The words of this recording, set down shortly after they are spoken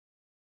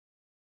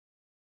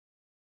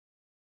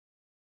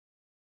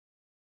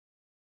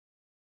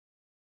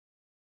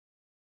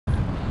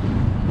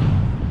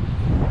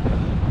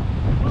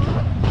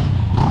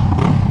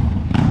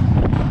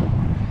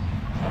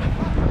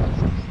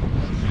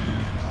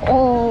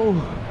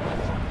Oh.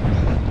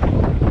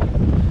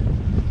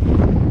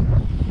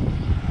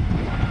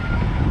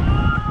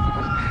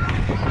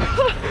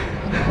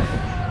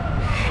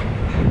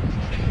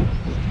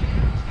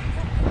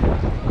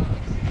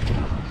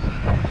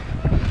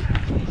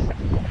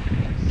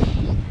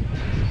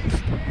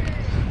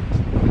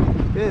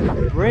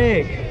 Good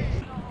break.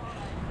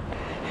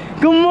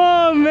 Come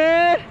on,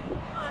 man.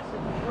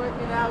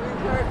 Working out, we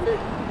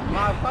perfect.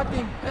 My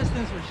fucking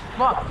pistons were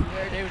fucked.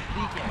 They were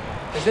leaking.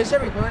 Is this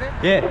shit recorded?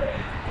 Yeah.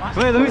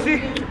 Wait, let me see.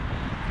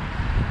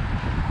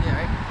 Yeah,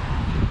 right?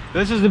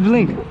 This is the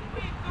blink. Is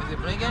it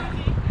blinking?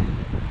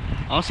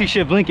 I don't see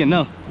shit blinking,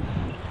 no.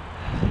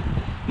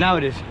 Now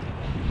it is.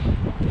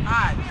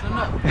 Alright, so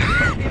look.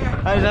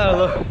 I just had a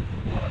look.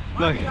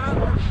 Look.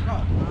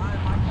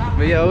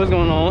 But yeah, what's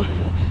going on?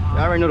 Y'all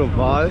already know the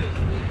vibe.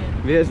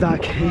 VS.K. We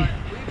fixed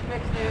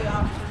it.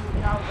 I'm sure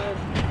you calibers.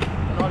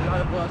 And all the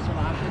other boys, so I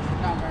fixed the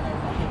caliber and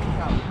everything.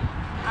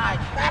 Alright,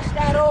 scratch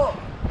that up.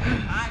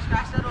 Alright,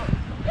 scratch that up.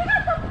 You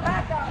got the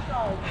pack out,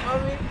 though.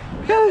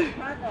 You know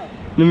what I mean?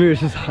 The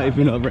mirror's just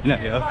hyping up right now,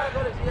 yo.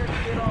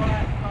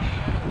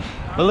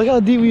 But look how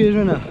deep we is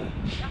right now.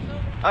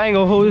 I ain't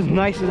gonna hold this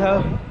nice as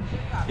hell.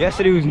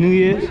 Yesterday was New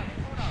Year's.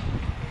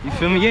 You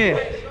feel me? Yeah.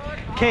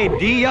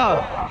 KD,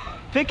 y'all.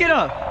 Pick it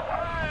up.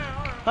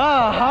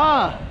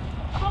 Uh-huh.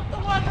 Fuck the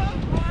weather.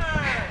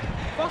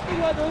 Fuck the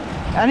weather.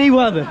 Any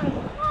weather.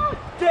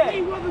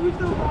 Any weather, we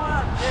still going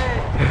out.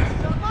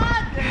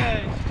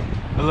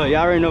 But look,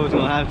 y'all already know what's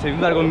gonna happen today. We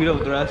gotta go meet up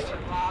with the rest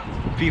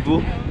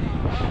people.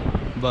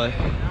 But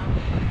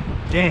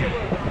damn.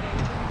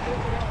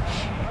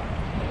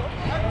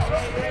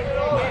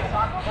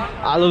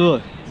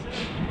 Look.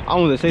 I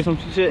want to say some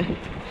shit.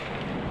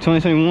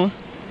 2021,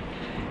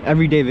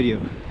 everyday video.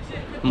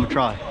 I'm gonna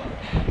try.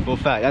 For a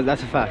fact,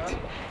 that's a fact.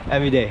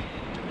 Every day.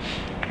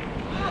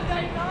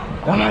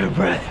 I'm out of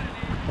breath.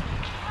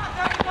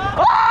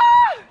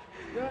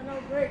 There's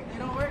no break. They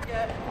don't work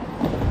yet.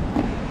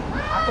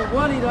 After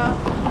one, though.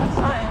 That's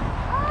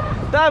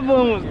something. That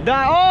one was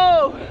dying.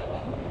 Oh!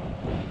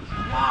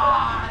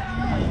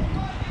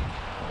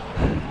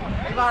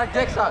 They got a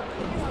dick suck.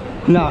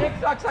 No. Dick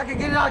sucks. I can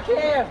get it on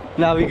cam.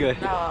 Nah, we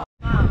good. No.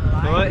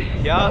 What?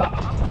 Y'all?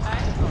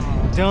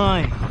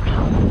 Done.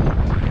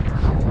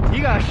 He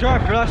got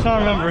sharp, but last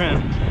time I remember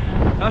him.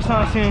 Last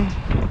time I seen him.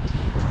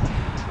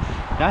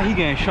 Now he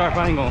getting sharp,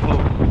 I ain't gonna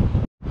hold.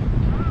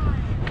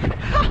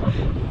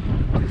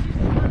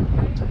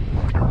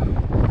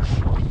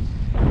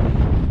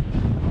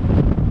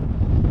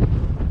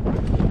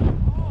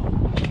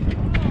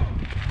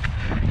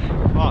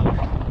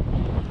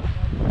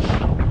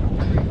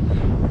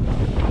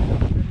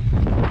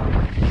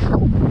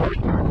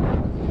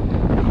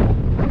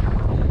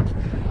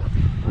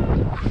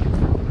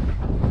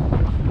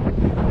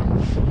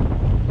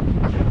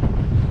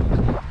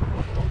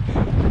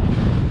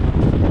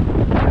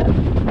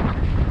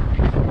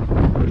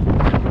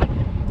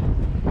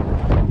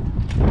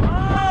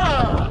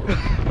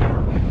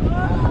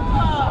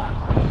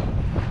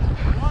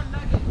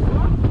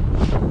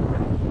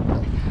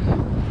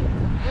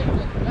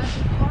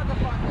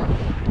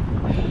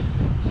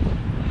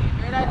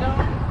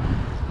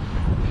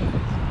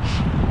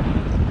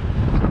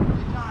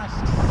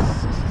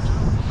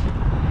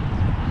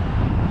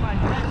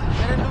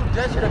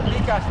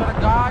 I swear to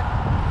God,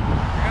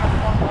 you're gonna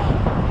fuck up.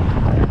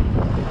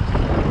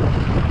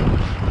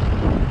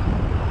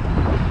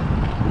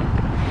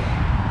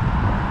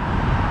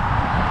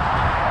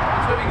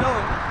 Where we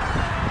going?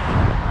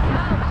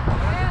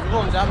 We're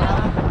going down the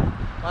alley.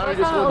 Why don't we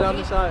just go down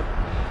the side?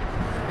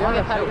 Yeah,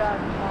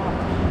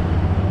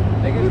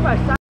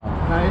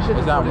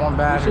 is that one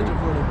battery?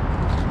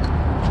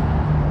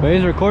 Wait,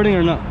 is it recording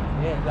or not?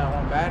 Yeah, is that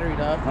one battery,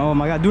 though? Oh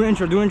my god, do an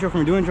intro for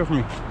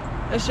me.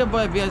 It's your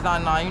boy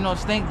VS.9, you know,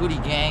 Stink Booty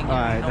Gang.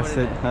 Alright, that's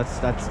it. That's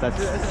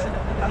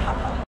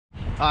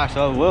Alright,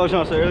 so what was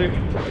I trying to say earlier?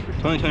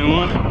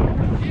 2021.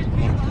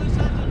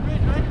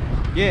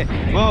 Yeah,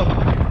 well,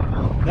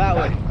 that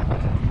way.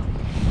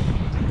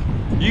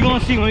 You gonna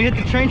see when we hit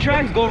the train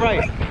tracks, go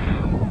right.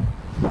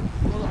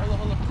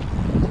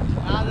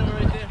 Hold on.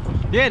 Right there.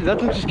 Yeah,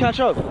 that's just catch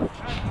up.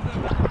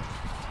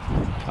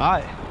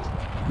 Alright.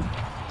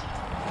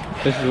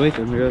 This is way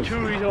too good.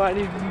 True reason why I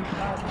need to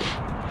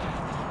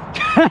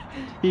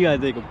You gotta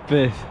take a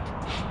piss.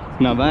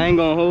 No, but I ain't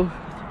gonna hold.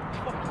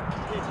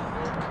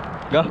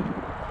 Go.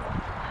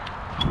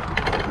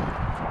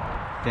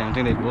 Damn, I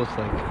think they both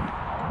like.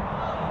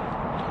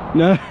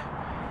 No,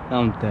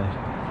 I'm dead.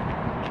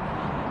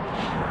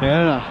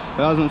 Yeah, no.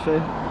 What I was gonna say,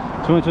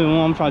 2021,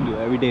 I'm trying to do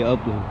everyday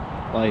upload.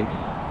 Like,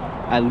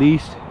 at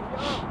least,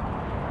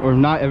 or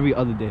not every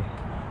other day.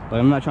 Like,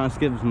 I'm not trying to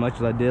skip as much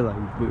as I did, like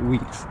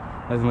weeks,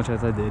 as much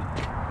as I did.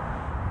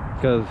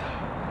 Because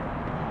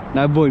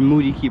that boy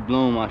Moody keep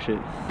blowing my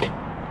shit.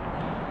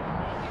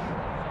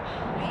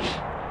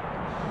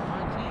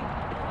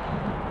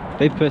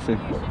 They pissing.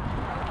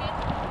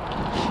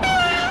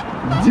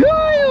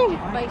 Damn!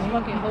 Bike's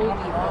fucking holy, bro.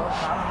 I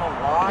don't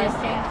know why. This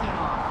tank came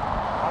off.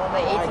 I went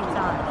like 18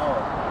 times.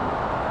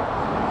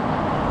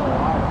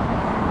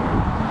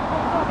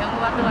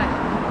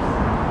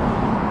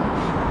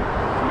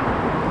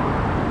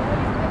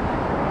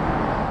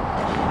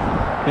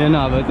 Yeah,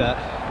 nah, but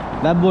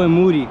that boy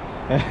Moody.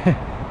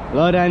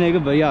 Love that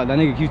nigga, but yeah, that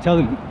nigga keep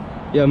telling me.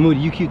 Yeah, Moody,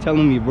 you keep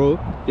telling me, bro.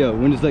 Yo,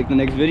 when is like the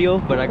next video?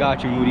 But I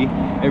got you, Moody.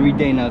 Every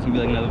day now it's gonna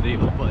be like another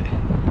video, but.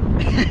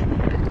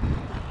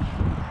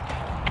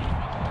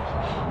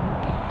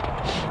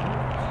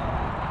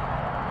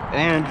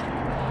 And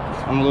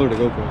I'm gonna lower the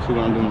GoPro, so we're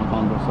gonna do my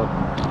combo, so.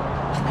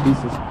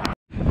 Pieces.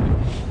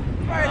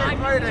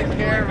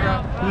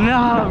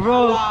 Nah,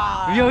 bro.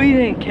 Yo, he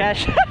didn't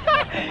catch.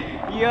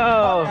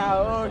 Yo.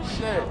 Oh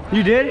shit.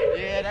 You did?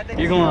 Yeah, that nigga.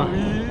 You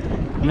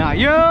going? Nah,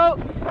 yo.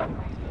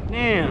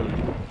 Damn.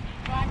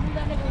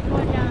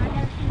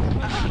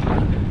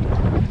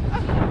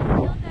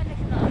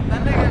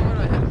 That nigga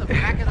would've hit the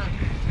back of the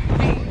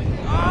feet.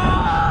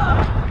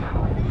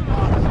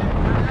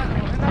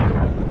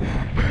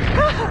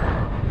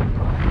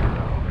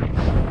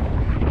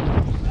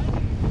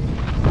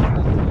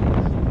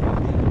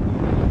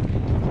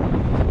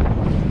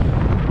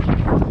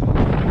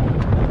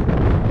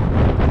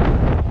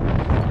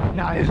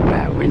 Nah, it's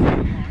bad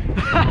windy.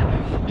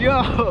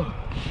 Yo.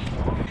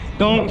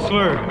 Don't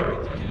swerve.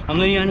 I'm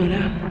letting y'all know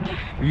now.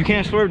 If you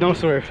can't swerve, don't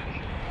swerve.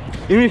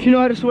 Even if you know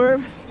how to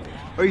swerve,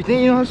 or you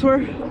think you know how to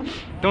swerve,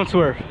 don't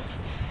swerve.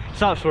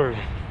 Stop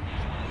swerving.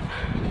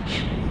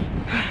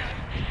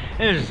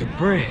 It's just a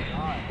break.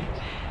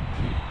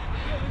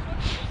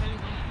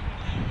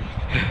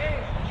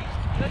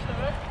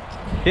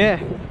 Yeah.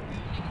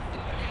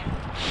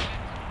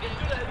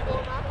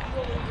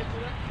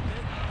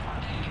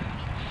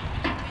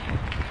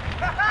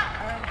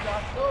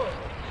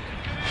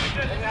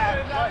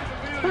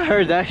 I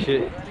heard that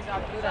shit.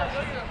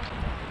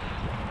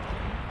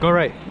 Go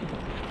right.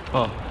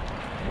 Oh,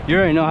 you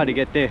already know how to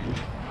get there.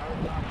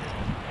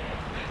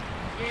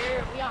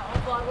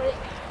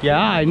 Yeah,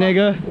 alright,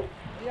 nigga.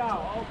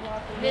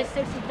 This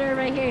 63rd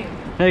right here.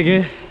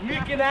 Nigga.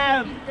 Meekin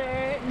Ave.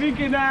 63rd.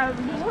 Meekin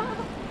Ave.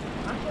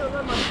 I should have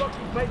let my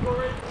fucking bike go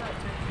right to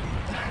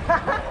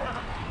that.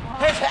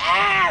 His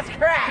ass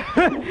crack.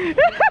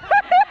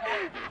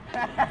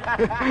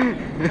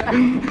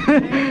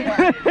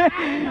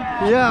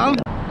 Yeah, I'm.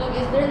 Look,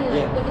 it's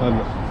literally like, look at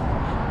that.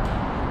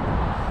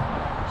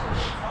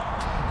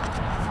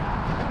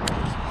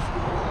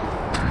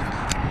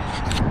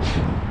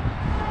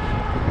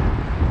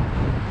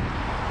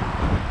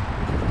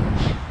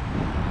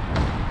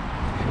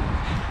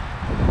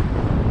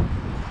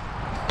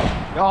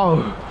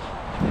 Oh.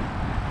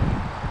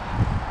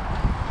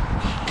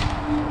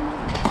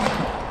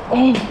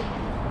 Oh.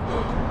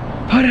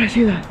 How did I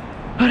see that?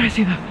 How did I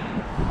see that?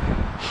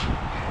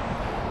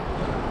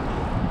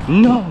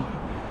 No.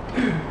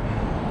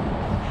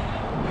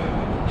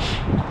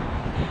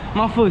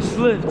 My foot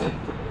slipped.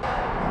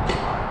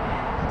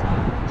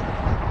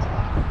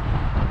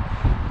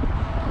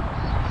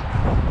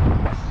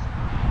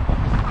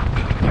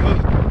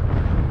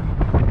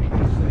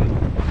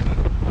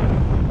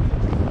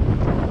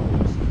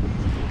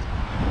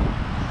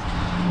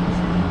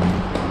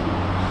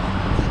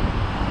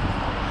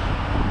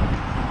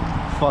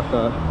 Fuck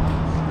that.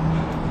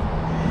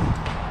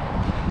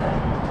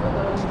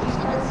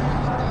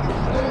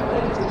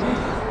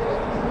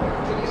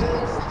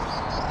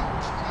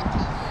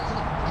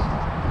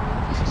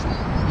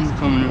 He's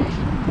coming in.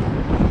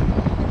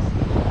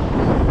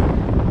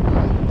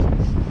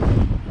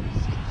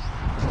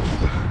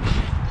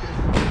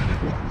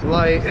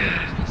 Light.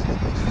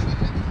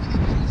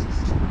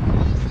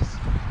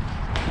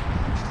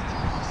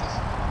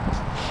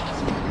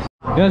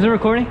 Yo, is it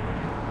recording?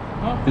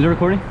 Huh? Is it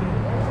recording?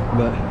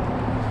 But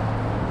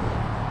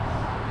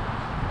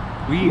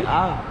we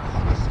are.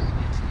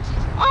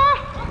 Oh,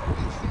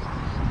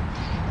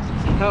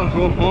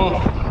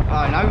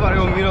 Alright, now we about to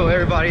go meet up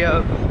everybody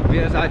up. Be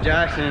inside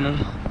Jackson. I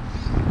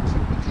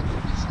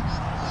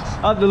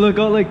have to look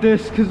out like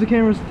this because the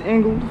camera's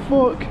angled.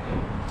 Fuck.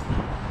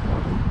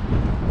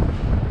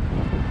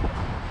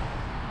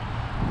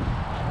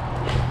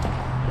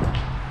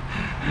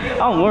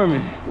 I'm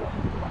warming.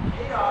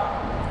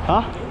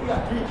 Huh?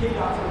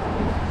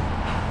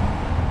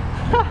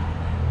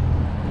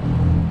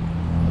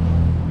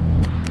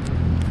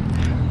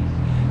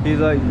 He's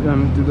like,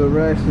 I'm to the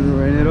rest and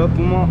ran it up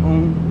on my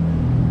own.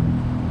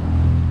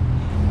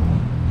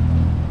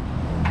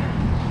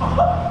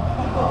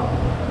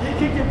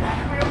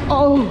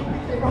 Oh!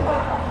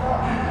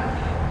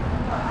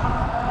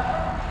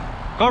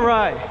 Go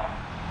right.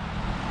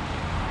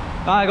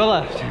 Alright, go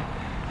left.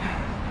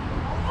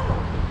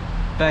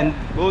 Then,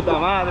 puta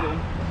madre.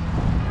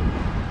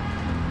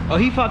 Oh,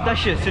 he fought that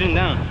shit sitting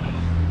down.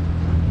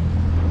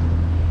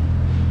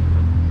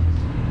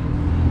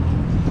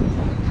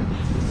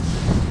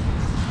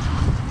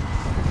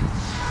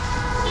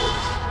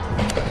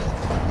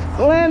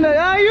 Linda,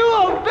 ah, you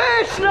a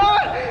bitch, no!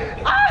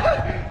 Ah!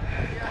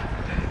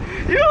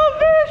 You a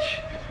bitch!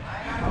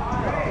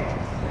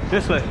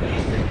 This way.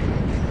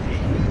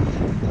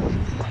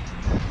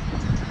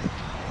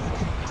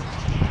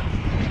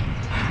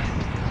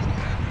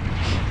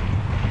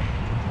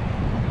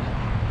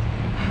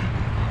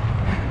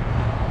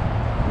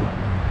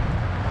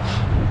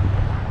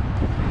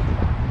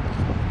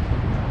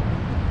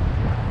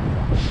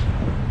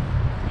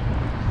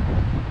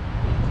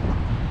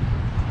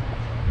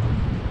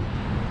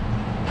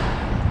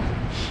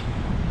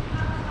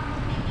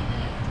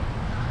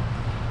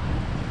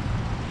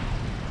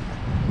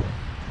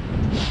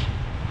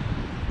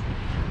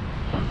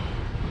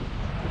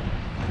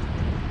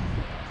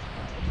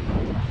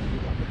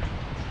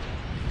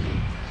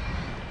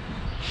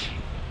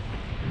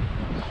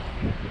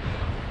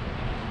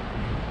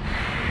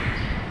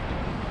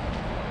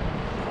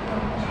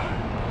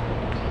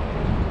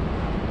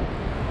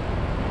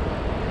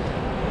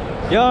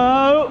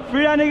 Yo,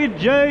 free that nigga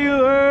Jay, you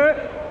heard?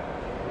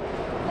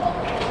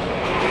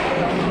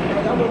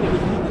 Y'all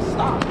niggas need to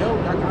stop, yo.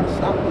 Y'all gotta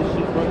stop this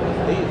shit, bro.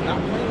 They is not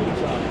playing with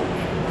y'all.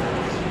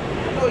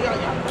 I know y'all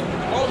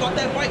all about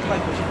that bike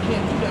like, but you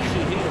can't do that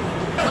shit here.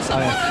 What's up,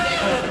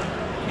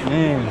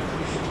 Man.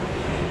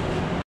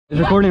 It's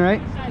recording,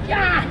 right?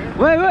 Yeah.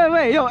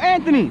 Wait. Yo,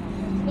 Anthony.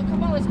 Look,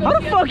 come on, let's go. How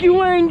the fuck you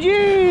wearing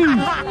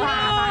jeans?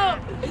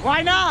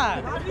 Why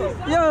not?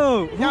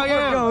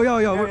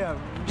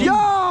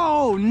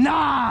 Yo,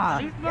 nah.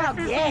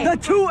 The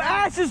two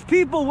asses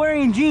people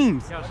wearing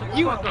jeans.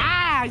 You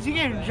ass, you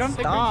getting jumped.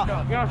 Stop.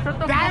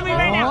 Battle me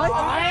right now.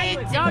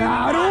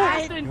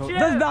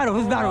 Battle?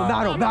 Let's battle.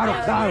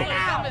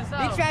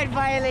 They tried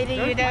violating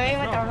you, though. They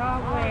went the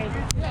wrong way.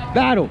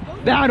 Battle.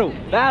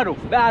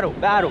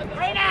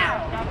 Right now.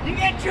 You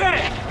get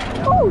tricked.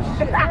 Oh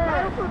shit.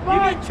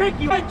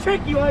 You get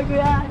tricky like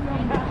that.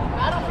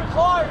 Battle for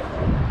cars.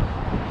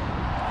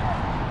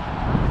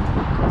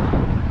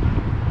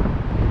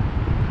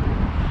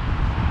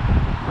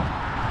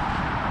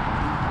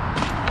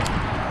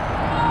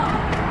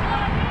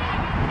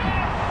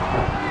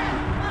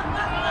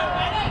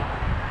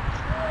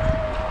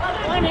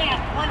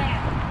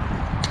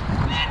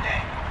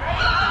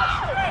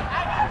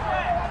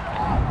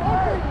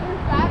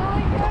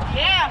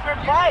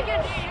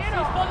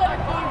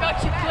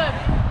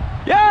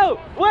 Yo,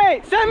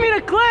 wait, send me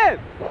the clip.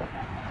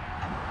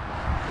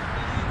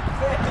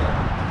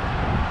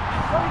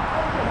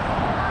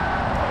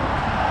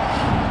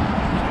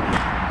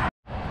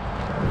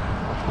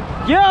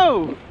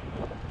 Yo,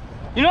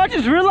 you know what I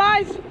just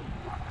realized?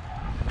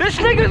 This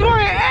nigga's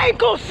wearing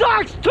ankle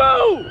socks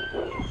too.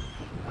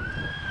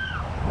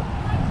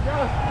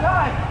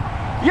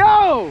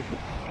 Yo,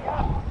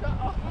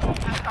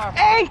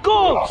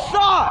 ankle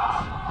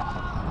socks.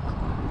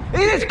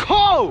 It is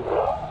cold.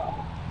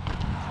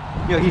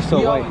 Yo, he's so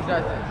white. Where's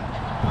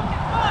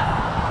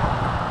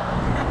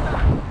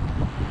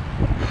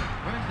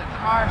the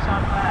car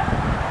shop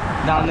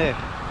at? Down there,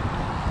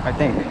 I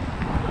think.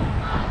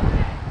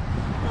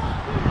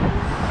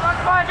 Suck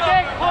my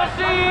dick,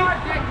 pussy!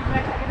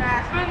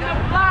 Spin the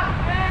block,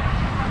 bitch!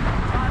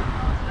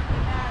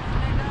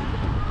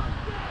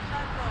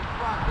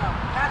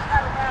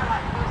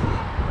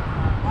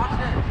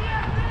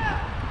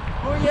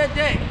 Who your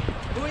dick?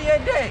 Who your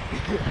dick?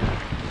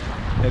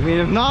 I mean,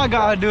 if not, I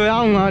gotta do it.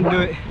 I don't wanna do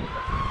it.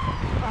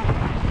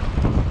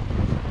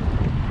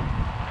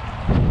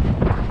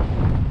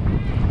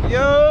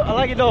 Yo, I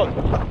like it though.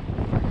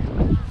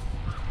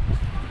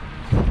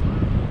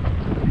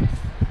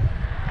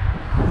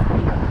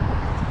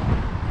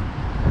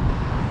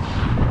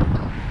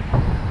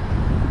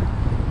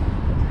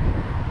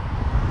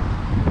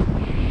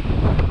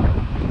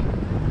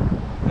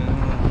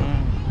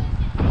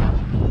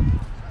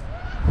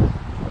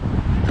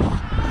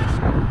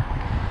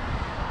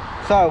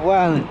 Stop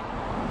wilding.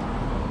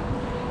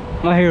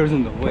 My hair was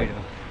in the way though.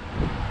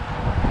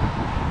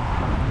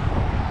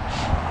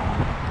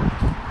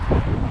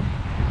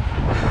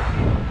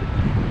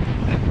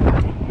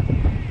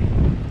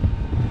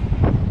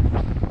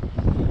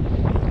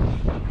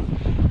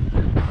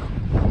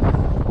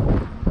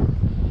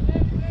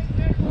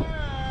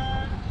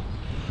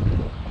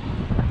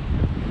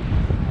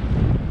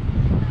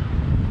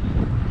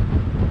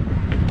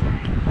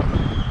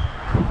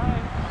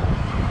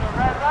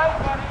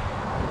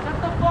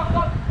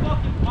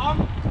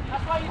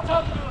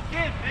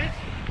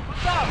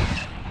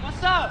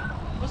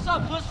 What's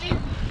up, pussy?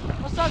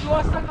 What's up? You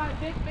want to suck my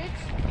dick, bitch?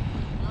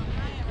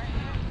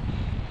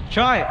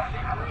 Try it.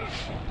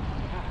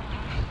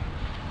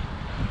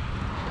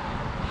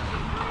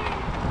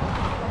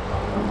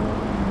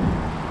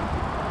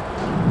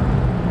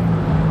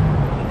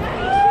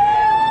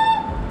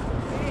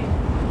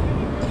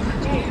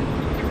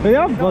 Hey,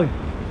 I'm bugging.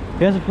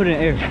 He has to put it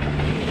in air.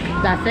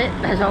 That's it?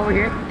 That's over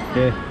here?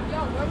 Yeah. Yo,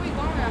 where we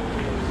going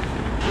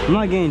after? I'm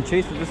not getting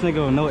chased with this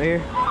nigga with no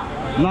air.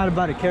 I'm not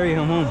about to carry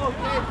him home.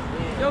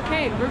 Yo,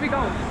 Kane, where we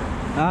going?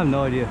 I have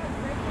no idea.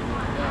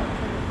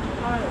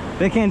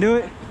 They can't do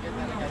it?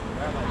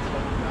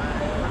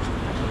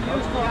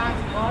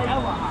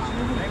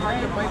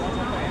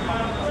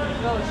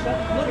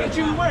 Look at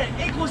you wearing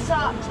ankle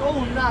socks.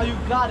 Oh, now you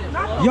got it.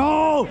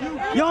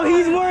 Yo,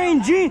 he's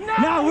wearing jeans.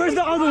 Nah, where's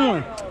the other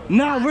one?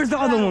 Nah, where's the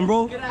other one,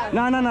 bro?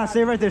 Nah,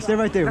 stay right there,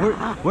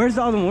 where's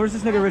the other one? Where's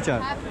this nigga Rich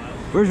at?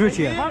 Where's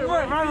Richie at?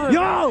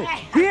 Yo,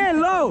 he ain't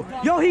low.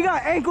 Yo, he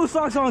got ankle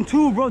socks on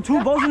too, bro.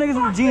 Both niggas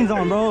with jeans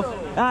on, bro.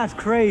 That's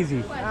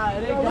crazy.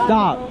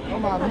 Stop. Oh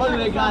my mother,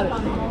 they got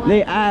it.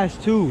 They ass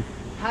too.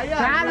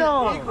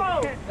 Battle!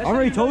 I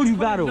already told you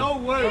battle. No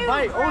word,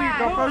 right? Oh, you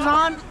got first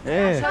on?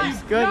 Yeah.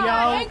 He's good, yo.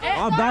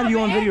 I'll battle you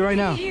on video right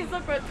now. He's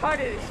look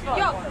retarded as fuck.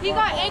 Yo, he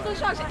got ankle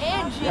socks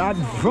and jeans. Yeah,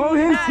 bro,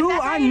 him too.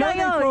 I know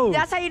they pro.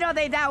 That's how you know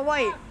they that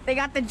white. They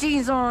got the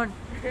jeans on.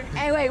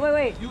 Hey,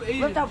 wait. You ate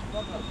Lift it. up.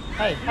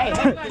 Hey.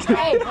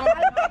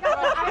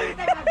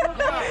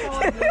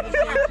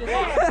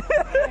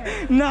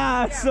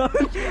 Nah, son.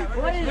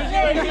 What is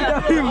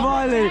this?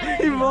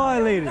 He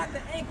violated.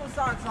 The ankle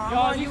socks on.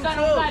 Yo, you said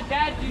I'm not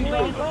dad, dude.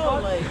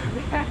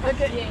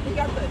 Look at, he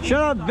got the.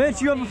 Shut up,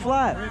 bitch. You have a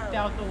flat.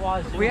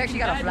 We actually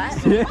got a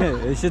flat?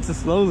 Yeah, it shit's a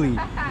slowly.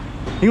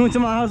 He went to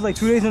my house like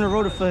 2 days in a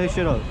row to fill his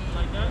shit up.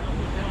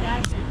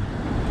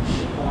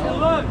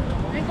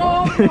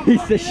 He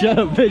said, shut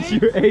up, bitch.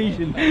 You're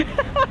Asian.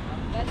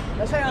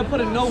 That's how I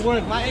put in no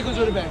work. My ankles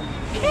would have been.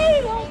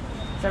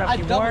 Shut up, I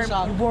you double warm?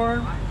 shot. You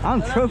warm?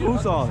 I'm triple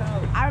sauce.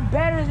 I'm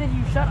better than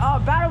you. Shut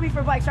up. Battle me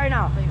for bikes right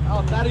now.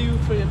 I'll battle you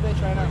for your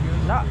bitch right now.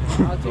 No.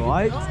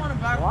 What?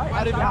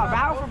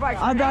 Battle for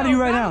bikes. I'll battle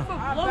you right now.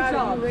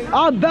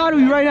 I'll battle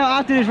you right now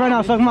after this right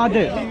now. Suck my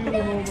dick.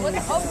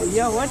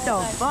 Yo, what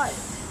the fuck?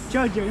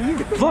 Jojo, you.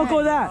 Fuck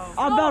all that.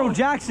 I'll battle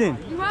Jackson.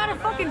 You had a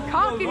fucking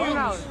cock in your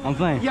mouth. I'm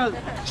playing. Yeah.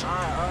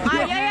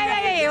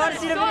 You want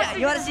to see the video?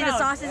 You want to see the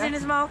sauces in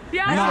his mouth?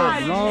 No,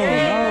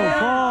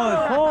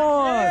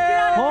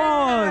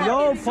 pause.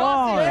 Yo,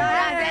 pause.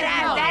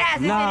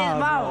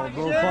 Nah,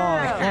 bro,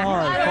 pause.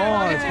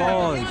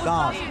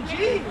 Stop.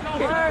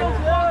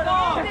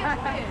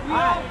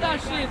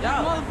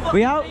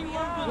 We out?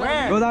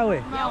 Where? Go that way.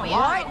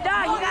 What? No,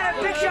 you got a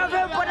picture of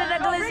him putting a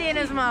glizzy in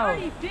his mouth.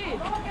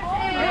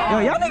 Yo,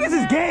 y'all niggas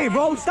is gay,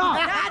 bro. Stop.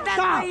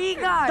 Stop.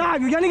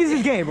 Stop. Y'all niggas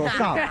is gay, bro.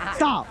 Stop.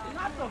 Stop.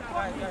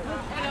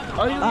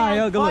 Alright,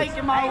 yo, go look.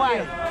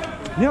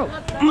 Yo,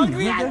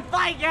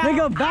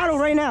 nigga, battle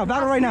right now.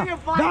 Battle right now.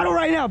 Battle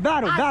right now.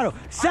 Battle.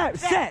 Set.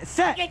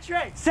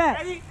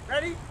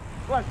 Ready?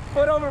 Look,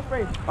 foot over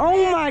face.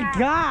 Oh my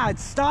God,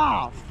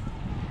 stop.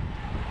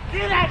 Do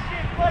that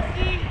shit,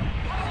 pussy!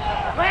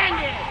 Land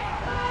it,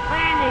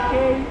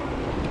 kid.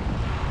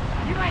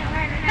 You ain't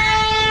landing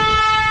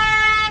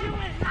that. You is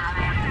not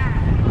landing that.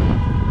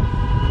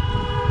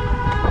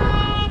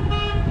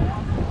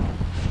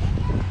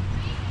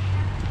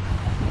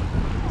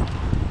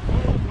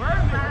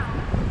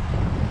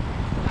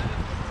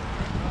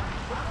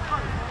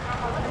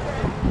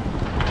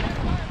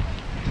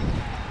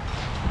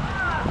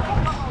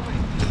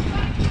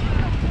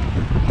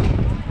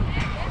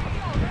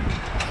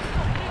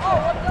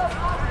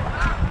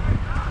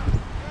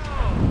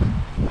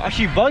 Why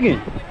she bugging?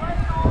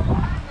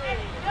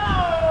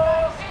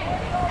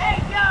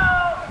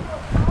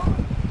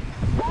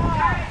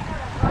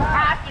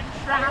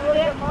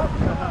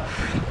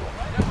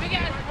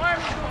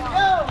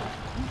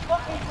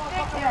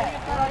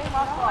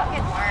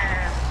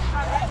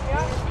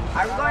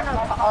 Are we going to?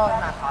 Oh,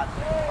 not hot.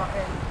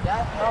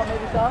 Yeah, no,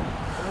 maybe so.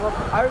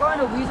 Are we going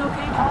to Weasel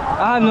King?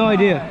 I have no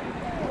idea.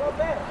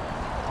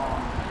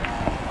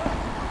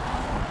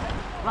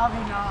 Love you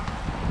now.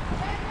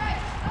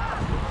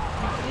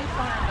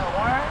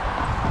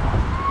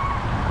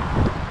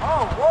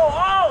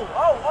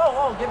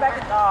 Oh, get back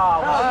in. Oh,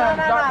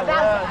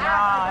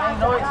 nah, ain't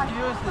no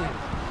excuses.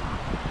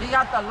 He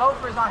got the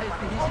loafers on his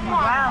feet. He should be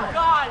balanced.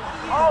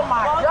 Oh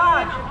my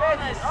God, your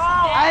business.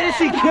 Oh,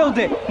 Edison killed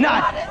it.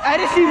 Nah,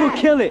 Edison will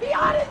kill it.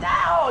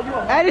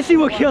 Edison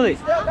will kill it. He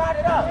still got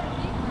it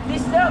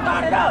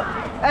up.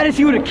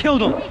 Edison would have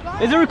killed him.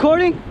 Is it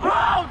recording?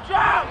 Oh,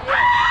 jump.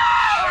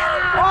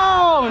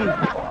 Oh!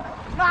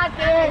 Not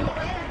there.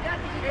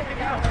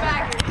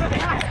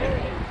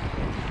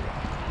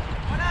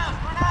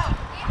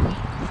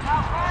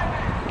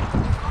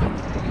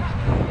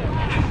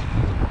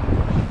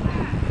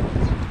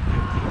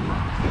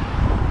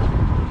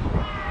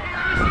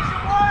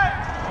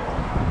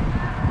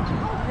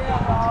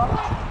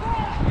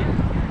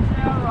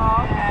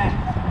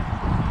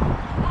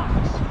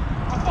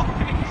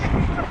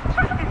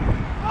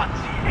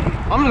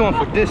 I'm going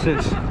for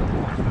distance.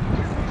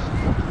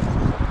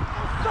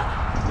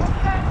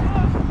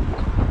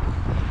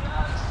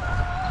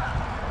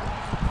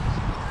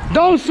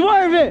 Don't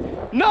swerve it!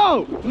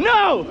 No!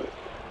 No!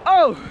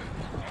 Oh!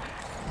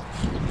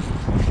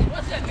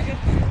 What's that, nigga?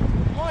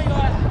 Come on, you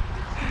ass.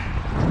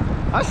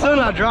 I'm still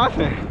not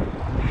dropping.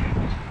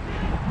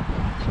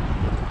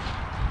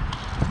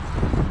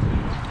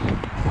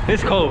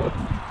 It's cold.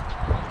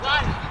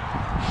 Got it.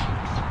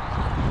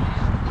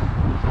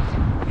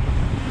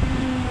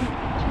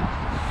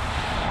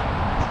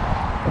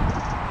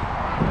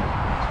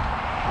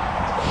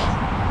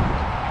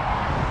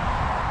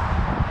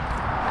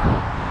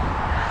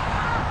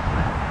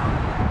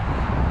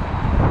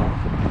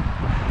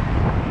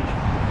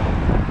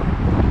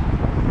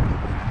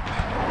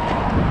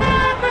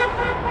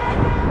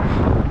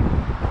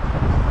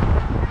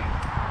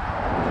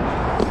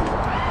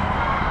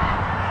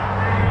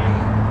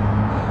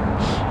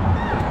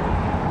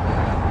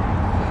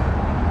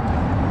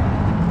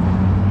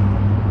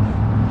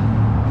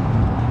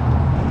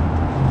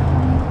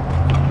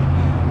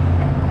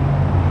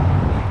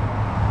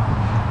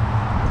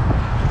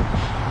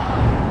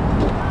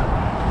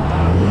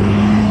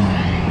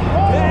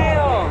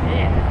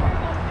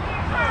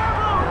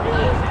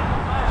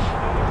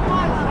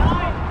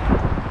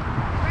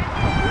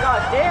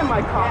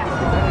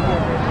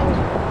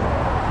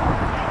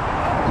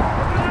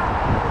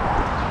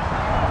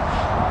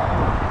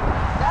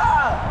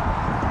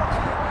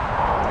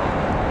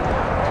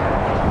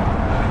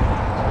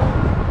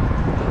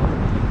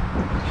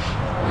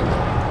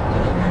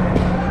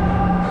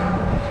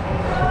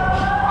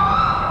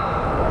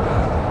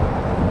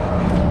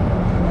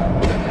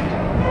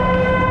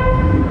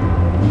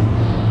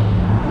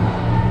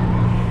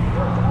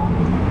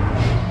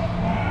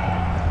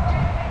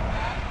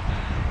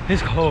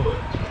 It's cold.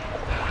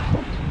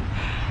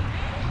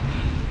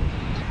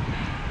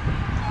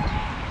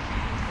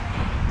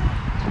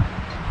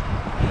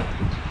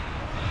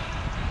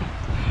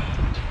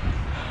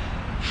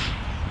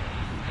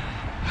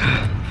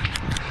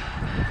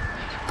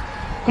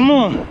 Come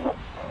on.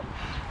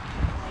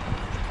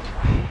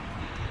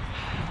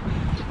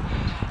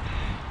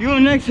 You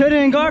in next header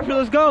and Garfield,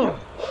 let's go.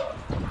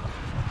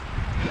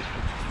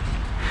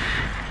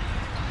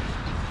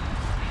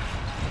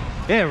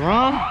 Yeah,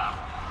 Ron.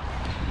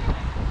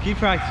 Keep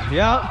practicing.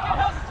 Yup.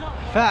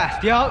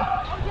 Fast. Yup.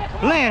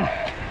 Land.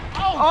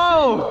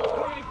 Oh.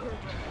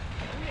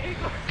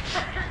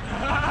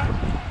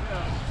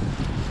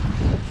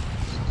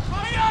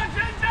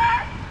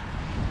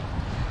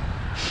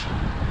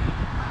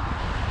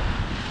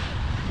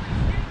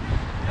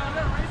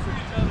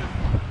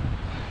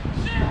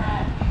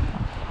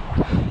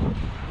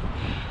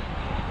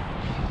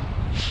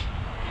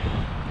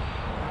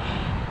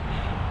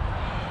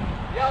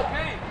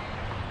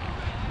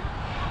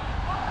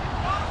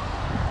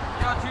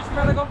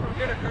 Go from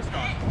here to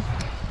crisscross.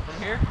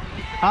 From here?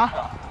 Huh?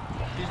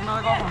 Teach me how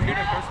to go from here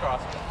to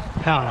crisscross.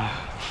 Hell no.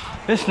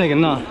 This nigga,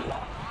 nah.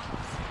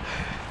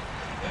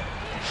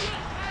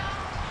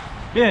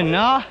 Yeah,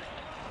 nah.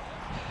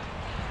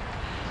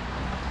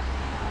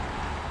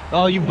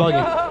 Oh, you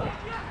bugging.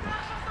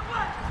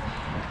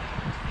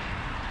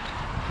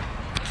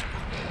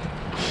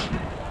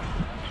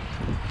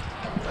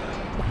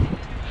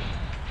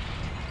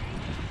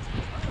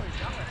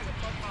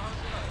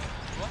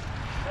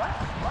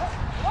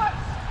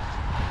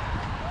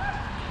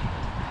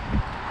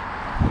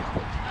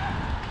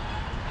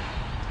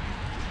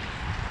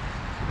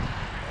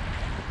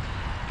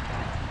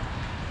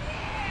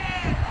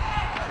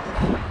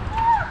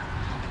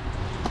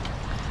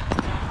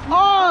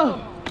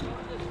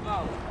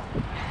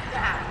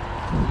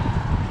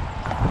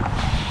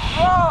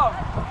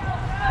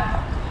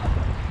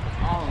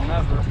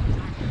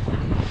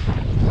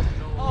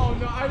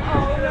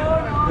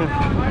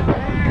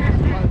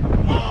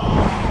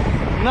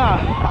 Nah.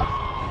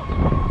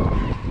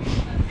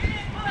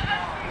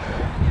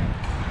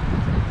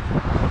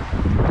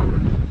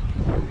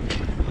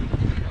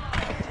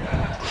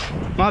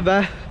 My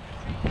bad.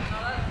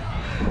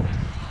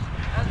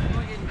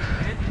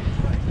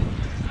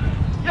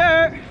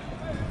 Yeah.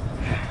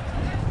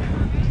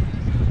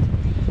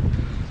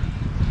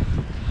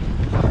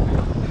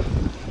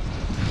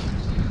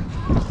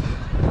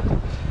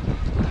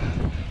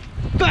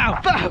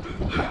 Bow, bow.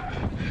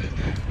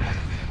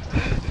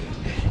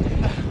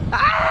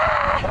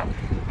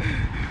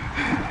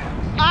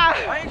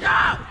 Wake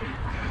up!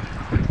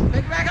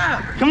 Pick back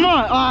up! Come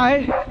on,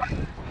 alright.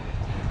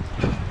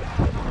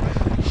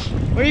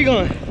 Where you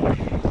going?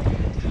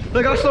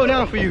 Look, I'll slow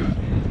down for you.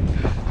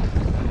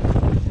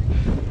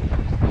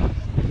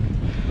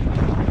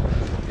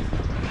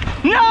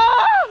 No!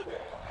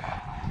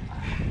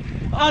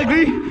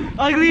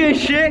 Ugly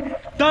as shit.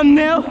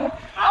 Thumbnail.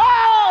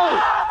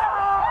 Oh!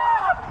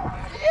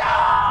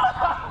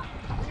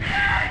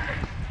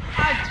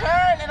 I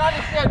turned and I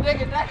just said,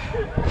 nigga, that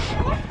shit.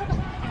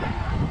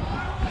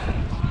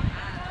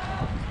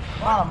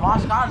 Wow, the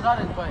Moscow's on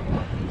his bike.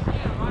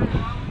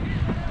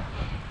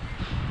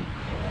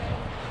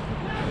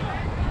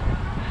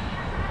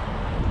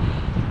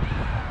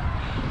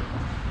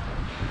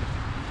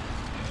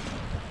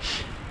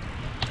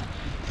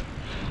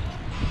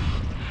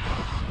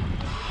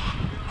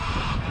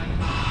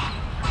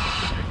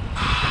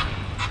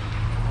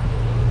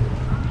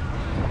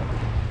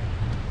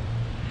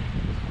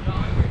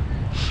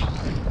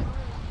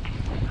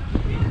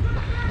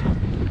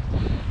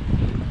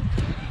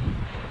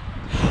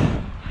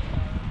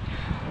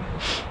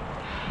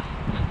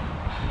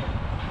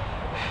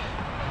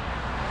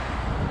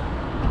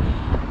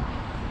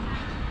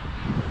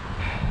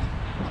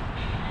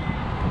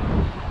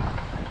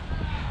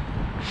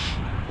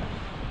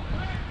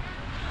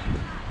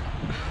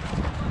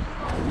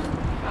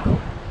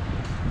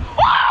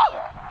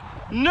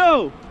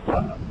 No!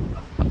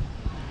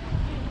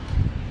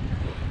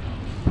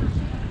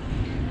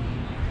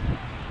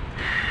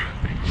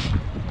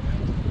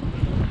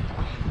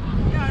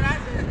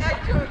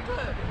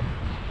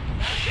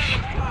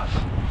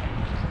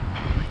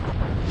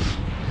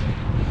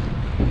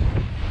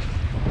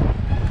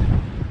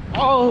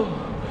 Oh!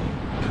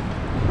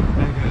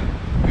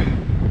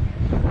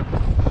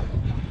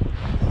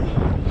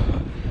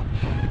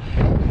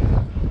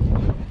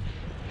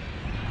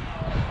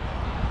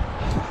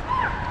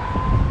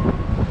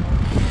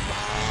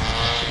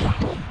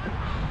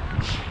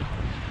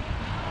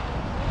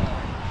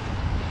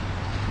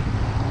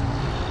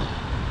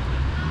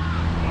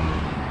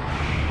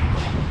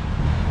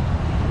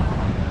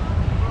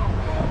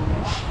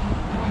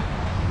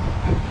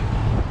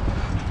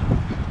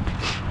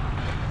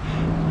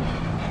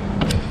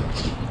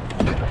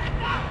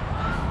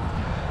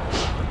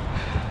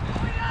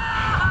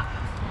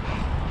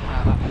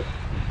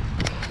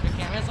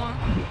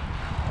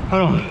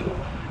 Hold on.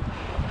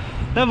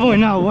 That boy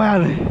not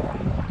wildin'.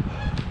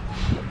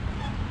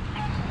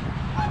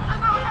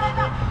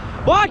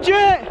 Watch it! Yo,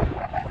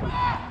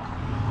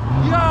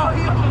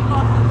 he almost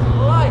lost his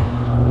life.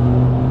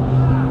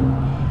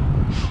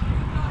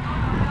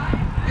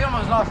 He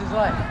almost lost his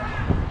life.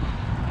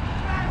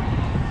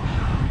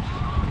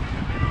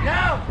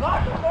 Now,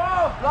 block the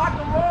ball! Block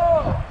the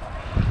ball!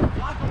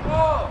 Block the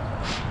ball!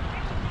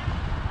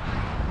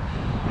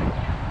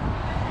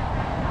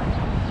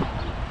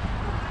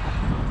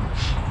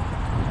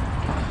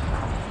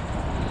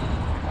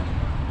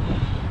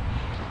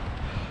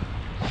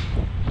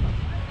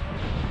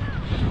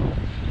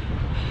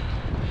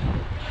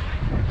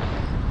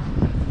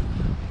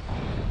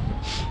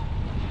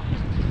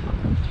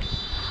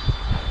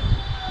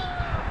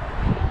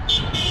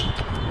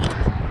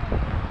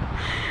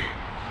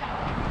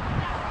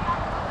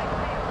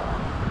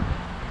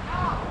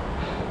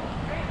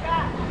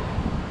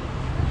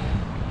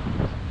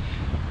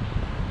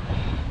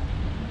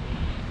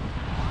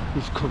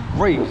 He's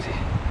crazy.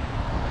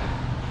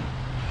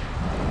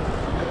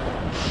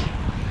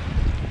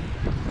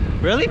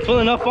 Really?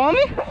 Pulling up on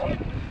me?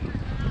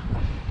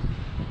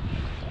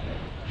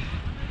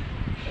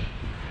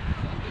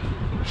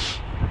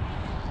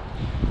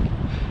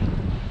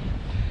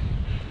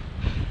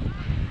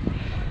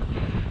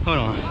 Hold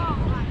on.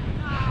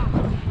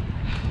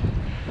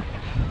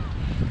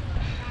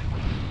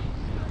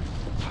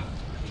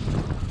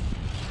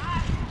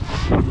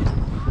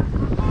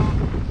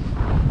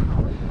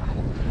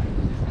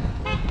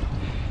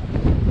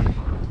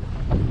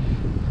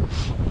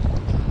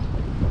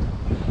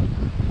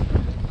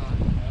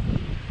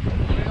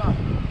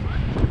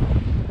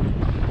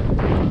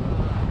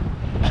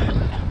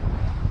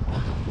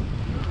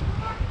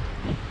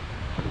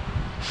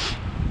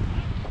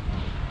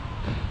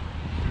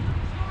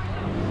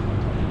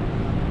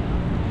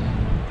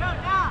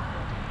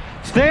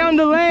 Stay on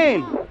the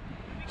lane.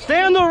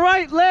 Stay on the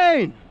right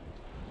lane.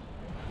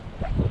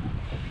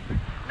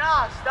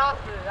 Nah, stop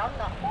it. I'm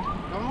not.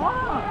 Come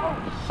on!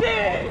 Oh,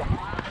 shit!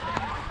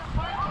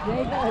 You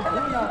ain't gonna do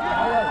nothing.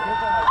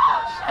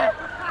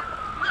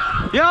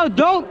 Yo,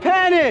 don't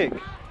panic.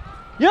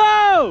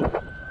 Yo!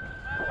 Get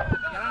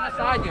on the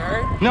side, you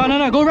heard? No, no,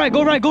 no. Go right.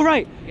 Go right. Go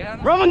right. Get on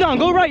the Ramadan,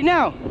 go right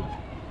now.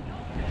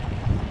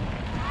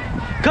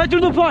 Cut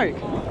through the park.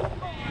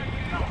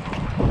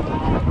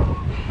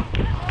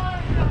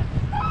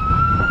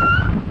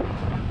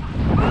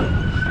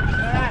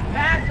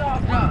 pass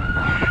off,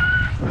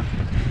 bro.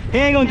 He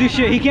ain't gonna do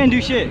shit. He can't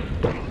do shit.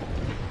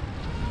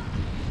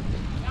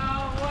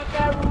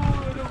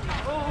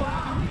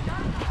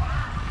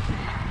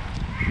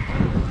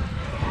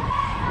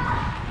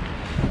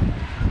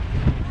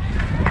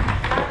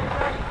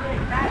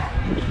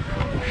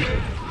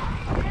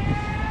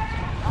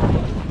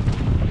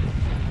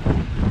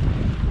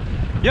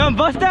 Yo,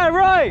 bust that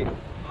right.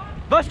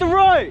 Bust the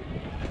right.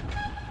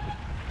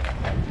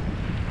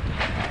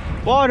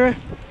 Water.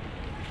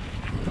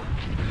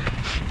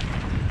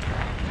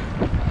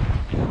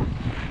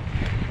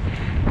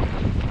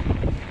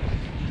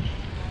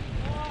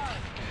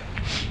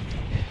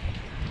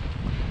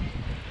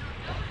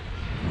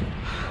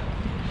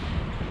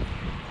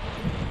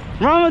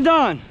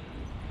 Ramadan.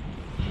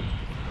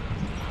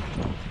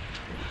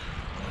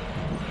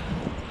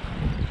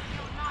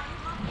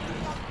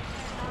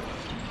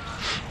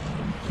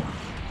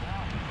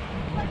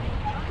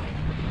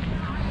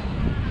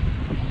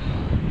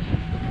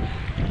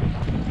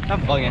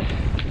 I'm bugging.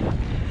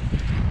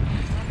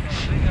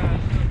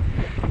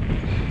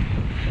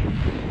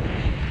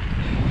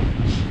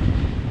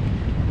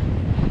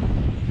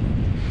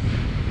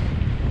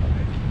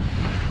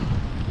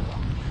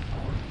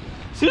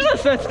 As soon as I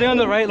said stay on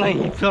the right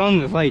lane, he fell on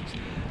the lights.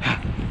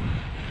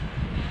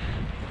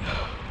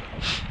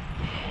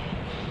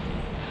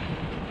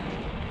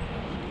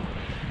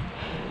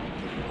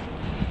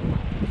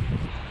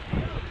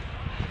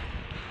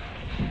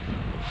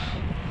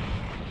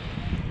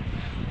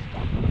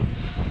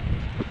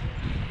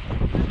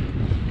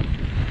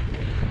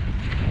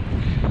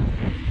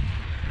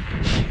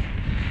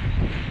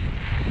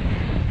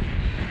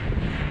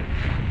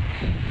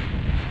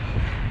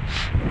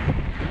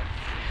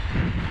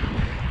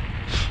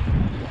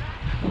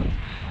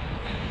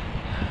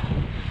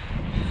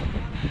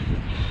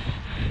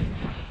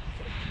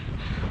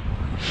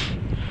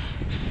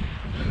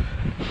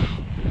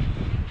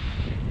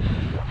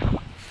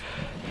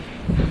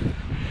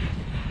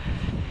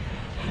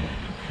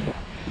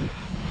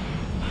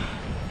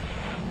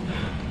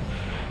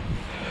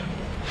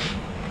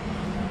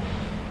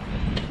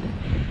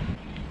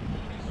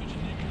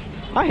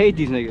 I hate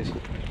these niggas.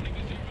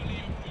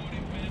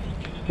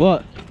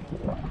 What?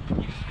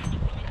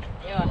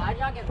 Yo, how'd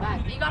y'all get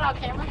back? You got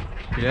on camera?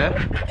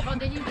 Yeah? Bro,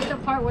 did you get the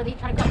part where they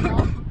tried to cut me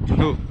off?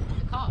 Who?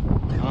 The cop.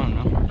 I don't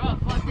know.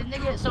 Bro, fuck, the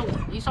nigga, so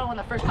you saw when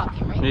the first cop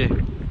came, right? Yeah.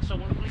 So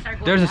when we started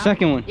going There's a down-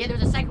 second one. Yeah, there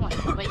was a second one.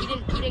 But he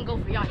didn't go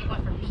for y'all, he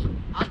went for me.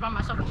 I was by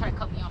myself and tried to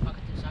cut me off. I cut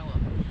through the sidewalk.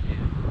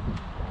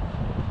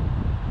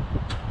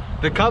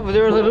 The cop, they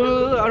were like,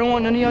 "Ugh, I don't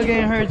want none of y'all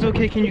getting hurt. It's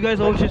okay. Can you guys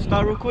all just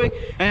stop real quick?"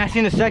 And I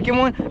seen the second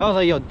one. I was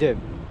like, yo, dip.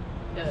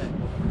 Yeah.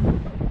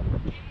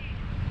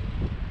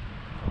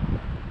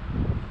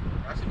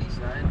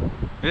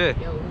 man. Yeah.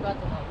 Yo, who got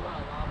the lobster?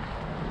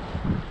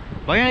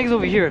 Why your niggas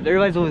over here?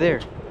 Everybody's over there.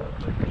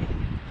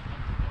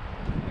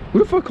 Who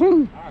the fuck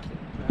calling?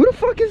 Who the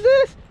fuck is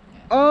this?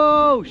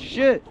 Oh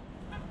shit.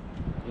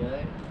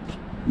 Yeah.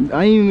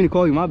 I ain't even mean to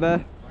call you, my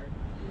bad.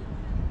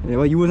 Yeah,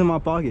 well, you was in my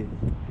pocket.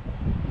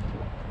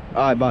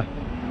 Alright, bye.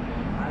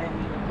 I didn't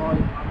mean to call you,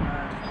 my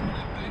man.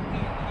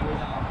 You was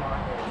in my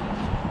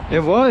pocket. It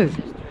was.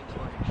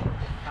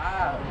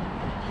 How?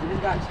 You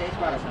just got chased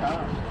by the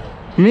car.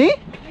 Me?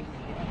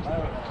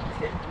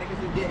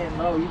 Niggas is getting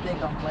low. You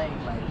think I'm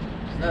playing? Like,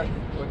 look,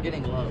 we're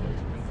getting low.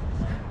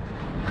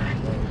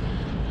 I'm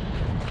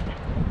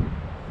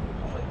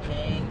with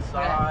King,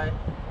 Sai,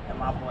 and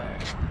my boy.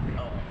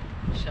 Oh,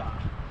 Shaw.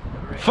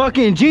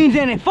 Fucking jeans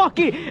and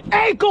fucking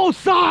ankle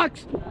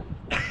socks!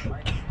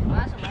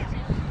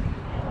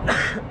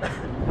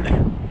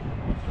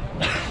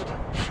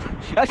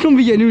 That's gonna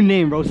be your new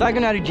name, bro.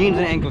 Psychonatic jeans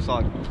and ankle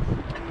socks.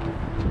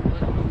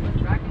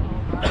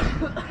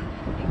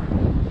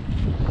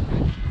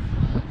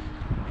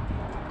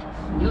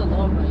 You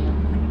alone,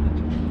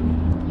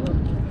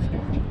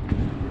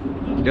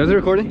 bro. Is it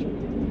recording?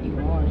 You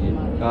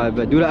are. Alright,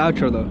 but do the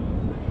outro though.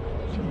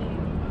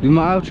 Do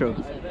my outro.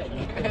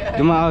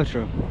 Do my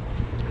outro.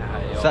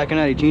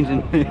 Psychonatic jeans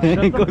and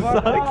ankle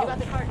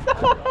socks.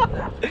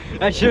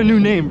 That's your new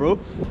name, bro.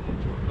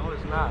 No,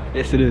 it's not.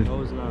 Yes, it is.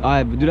 No, it's not.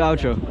 Alright, but do the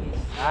outro.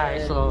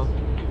 Alright, so,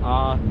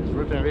 it's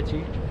Rip and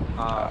Richie.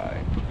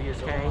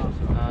 VS Kane.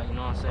 You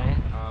know what I'm saying?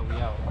 We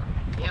out.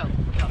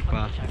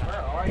 Wow.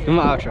 Do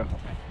my outro.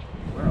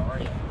 Where are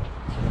you?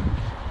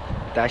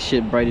 That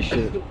shit bright as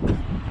shit.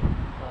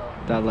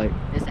 That like.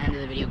 This is the end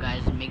of the video,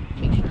 guys. Make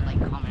sure to like,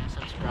 comment, and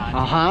subscribe.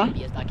 Uh-huh.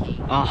 BS.King.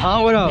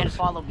 What And else?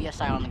 follow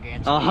BSI on the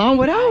gram.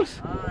 What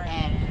else?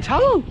 And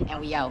Tell him. And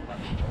we out.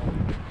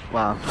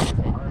 Wow. That's it. That's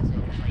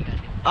all you gotta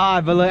do.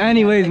 Alright, but look,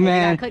 anyways, You gotta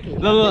man. click it. You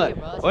Look, gotta look. click it,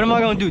 bro. What am I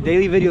gonna do?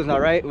 Daily videos now,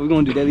 right? We're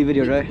gonna do daily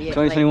videos, right? Yeah,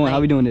 2021. How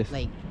we doing this?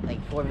 Like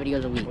 4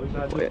 videos a week.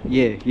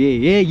 Yeah.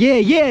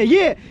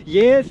 Yes.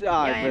 Yeah,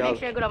 Alright, and bro. make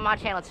sure to go to my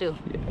channel too.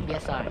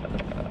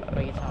 BSI.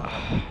 Bring it on.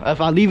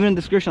 If I leave it in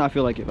the description, I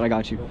feel like it, but I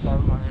got you. Follow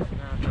my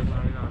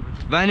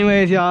Instagram. But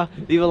anyways, y'all,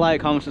 leave a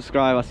like, comment,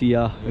 subscribe. I'll see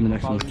y'all in the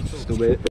next one. Stupid.